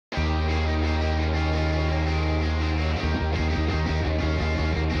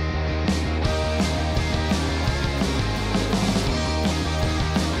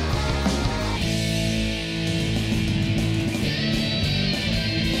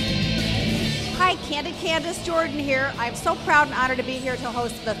Candid Candace Jordan here. I'm so proud and honored to be here to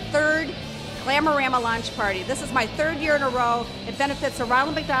host the third Glamorama launch party. This is my third year in a row. It benefits the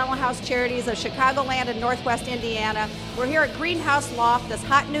Ronald McDonald House Charities of Chicagoland and Northwest Indiana. We're here at Greenhouse Loft, this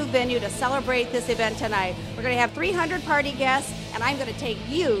hot new venue, to celebrate this event tonight. We're going to have 300 party guests, and I'm going to take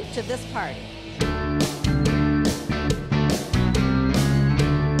you to this party.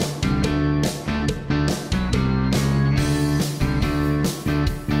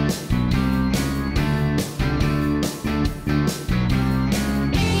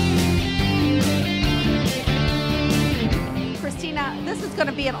 This is going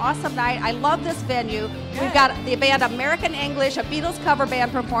to be an awesome night. I love this venue. We've got the band American English, a Beatles cover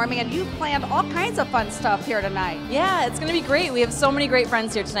band performing, and you planned all kinds of fun stuff here tonight. Yeah, it's going to be great. We have so many great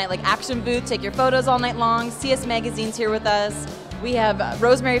friends here tonight, like Action Booth, take your photos all night long. CS Magazine's here with us. We have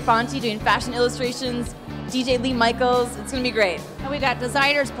Rosemary Fonte doing fashion illustrations, DJ Lee Michaels. It's going to be great. And we got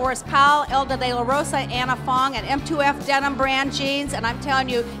designers Boris Powell, Elda De La Rosa, Anna Fong, and M2F denim brand jeans. And I'm telling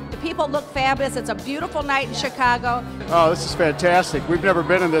you, the people look fabulous. It's a beautiful night in Chicago. Oh, this is fantastic. We've never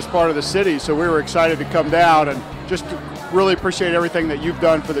been in this part of the city, so we were excited to come down and just really appreciate everything that you've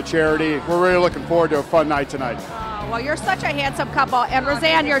done for the charity. We're really looking forward to a fun night tonight. Well, you're such a handsome couple. And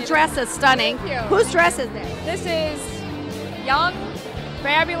Roseanne, your dress is stunning. Thank you. Whose dress is this? This is young,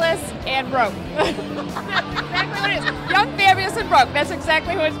 fabulous, and broke. That's exactly what it is. Young, fabulous, and broke. That's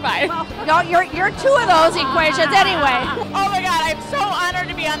exactly who it's by. Well, you're two of those equations anyway. Oh my God, I'm so honored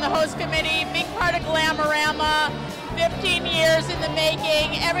to be on the host committee. Big part of Glamorama. 15 years in the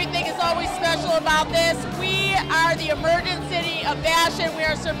making. Everything is always special about this. We are the emergent city of fashion. We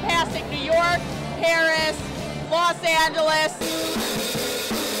are surpassing New York, Paris, Los Angeles.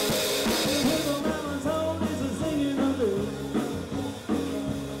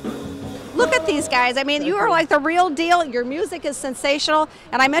 Look at these guys. I mean, you are like the real deal. Your music is sensational.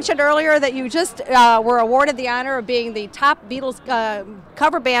 And I mentioned earlier that you just were awarded the honor of being the top Beatles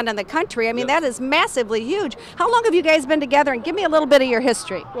cover band in the country. I mean, that is massively huge. How long have you guys been together? And give me a little bit of your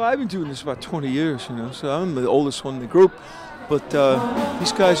history. Well, I've been doing this about 20 years, you know, so I'm the oldest one in the group. But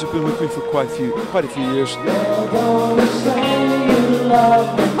these guys have been with me for quite a few years.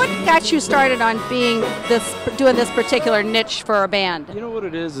 What got you started on doing this particular niche for a band? You know what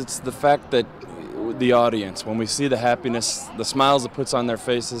it is? It's the fact that the audience, when we see the happiness, the smiles it puts on their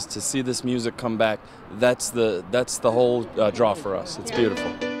faces, to see this music come back, that's the whole draw for us. It's beautiful.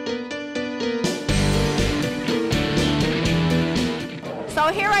 So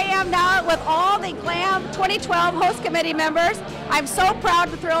here I am now with all the Glam 2012 host committee members. I'm so proud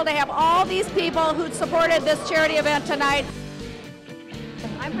and thrilled to have all these people who supported this charity event tonight.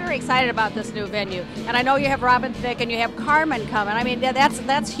 I'm very excited about this new venue, and I know you have Robin Thicke and you have Carmen coming. I mean,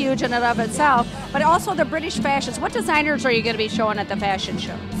 that's huge in and of itself, but also the British fashions. What designers are you going to be showing at the fashion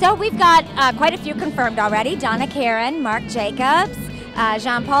show? So we've got quite a few confirmed already. Donna Karan, Marc Jacobs,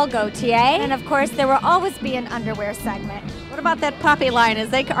 Jean-Paul Gaultier, and of course there will always be an underwear segment. What about that puppy line?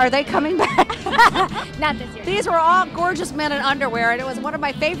 Are they coming back? Not this year. These were all gorgeous men in underwear, and it was one of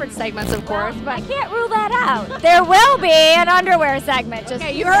my favorite segments, of course. But I can't rule that out. There will be an underwear segment. Just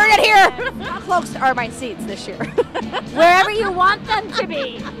okay, you heard it here. How close are my seats this year? Wherever you want them to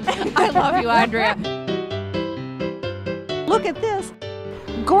be. I love you, Andrea. Look at this.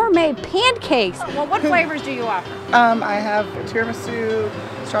 Gourmet pancakes. Well, what flavors do you offer? I have tiramisu,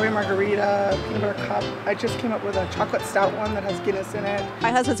 strawberry margarita, peanut butter cup. I just came up with a chocolate stout one that has Guinness in it.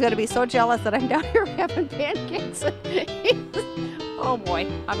 My husband's going to be so jealous that I'm down here having pancakes. Oh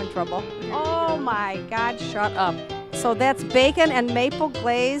boy, I'm in trouble. Oh my God, shut up. So that's bacon and maple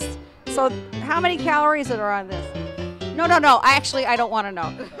glazed. So how many calories are on this? No. Actually, I don't want to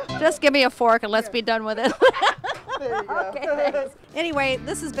know. Just give me a fork and let's be done with it. There you go. Okay, thanks. Anyway,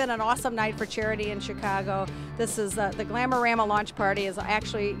 this has been an awesome night for charity in Chicago. This is the Glamorama launch party is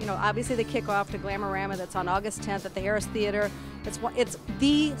actually, you know, obviously the kickoff to Glamorama that's on August 10th at the Harris Theater. It's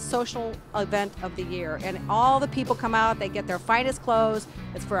the social event of the year, and all the people come out. They get their finest clothes.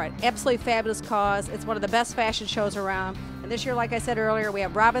 It's for an absolutely fabulous cause. It's one of the best fashion shows around. And this year, like I said earlier, we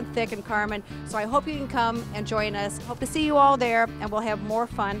have Robin Thicke and Carmen. So I hope you can come and join us. Hope to see you all there, and we'll have more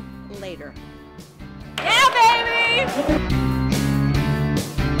fun later. Yeah, baby!